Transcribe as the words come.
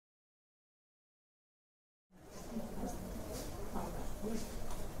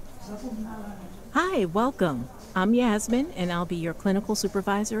Hi, welcome. I'm Yasmin, and I'll be your clinical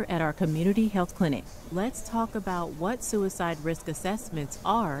supervisor at our community health clinic. Let's talk about what suicide risk assessments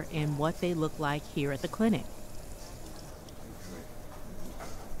are and what they look like here at the clinic.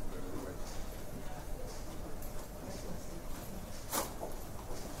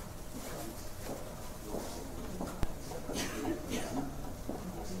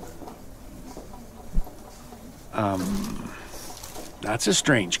 That's a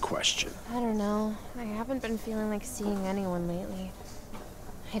strange question. I don't know. I haven't been feeling like seeing anyone lately.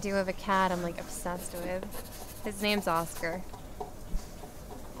 I do have a cat I'm like obsessed with. His name's Oscar.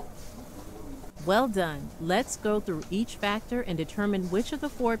 Well done. Let's go through each factor and determine which of the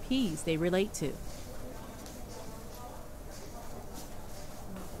four P's they relate to.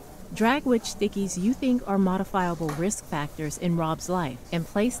 Drag which stickies you think are modifiable risk factors in Rob's life and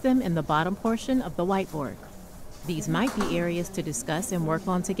place them in the bottom portion of the whiteboard. These might be areas to discuss and work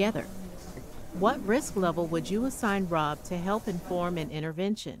on together. What risk level would you assign Rob to help inform an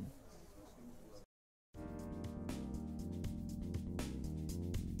intervention?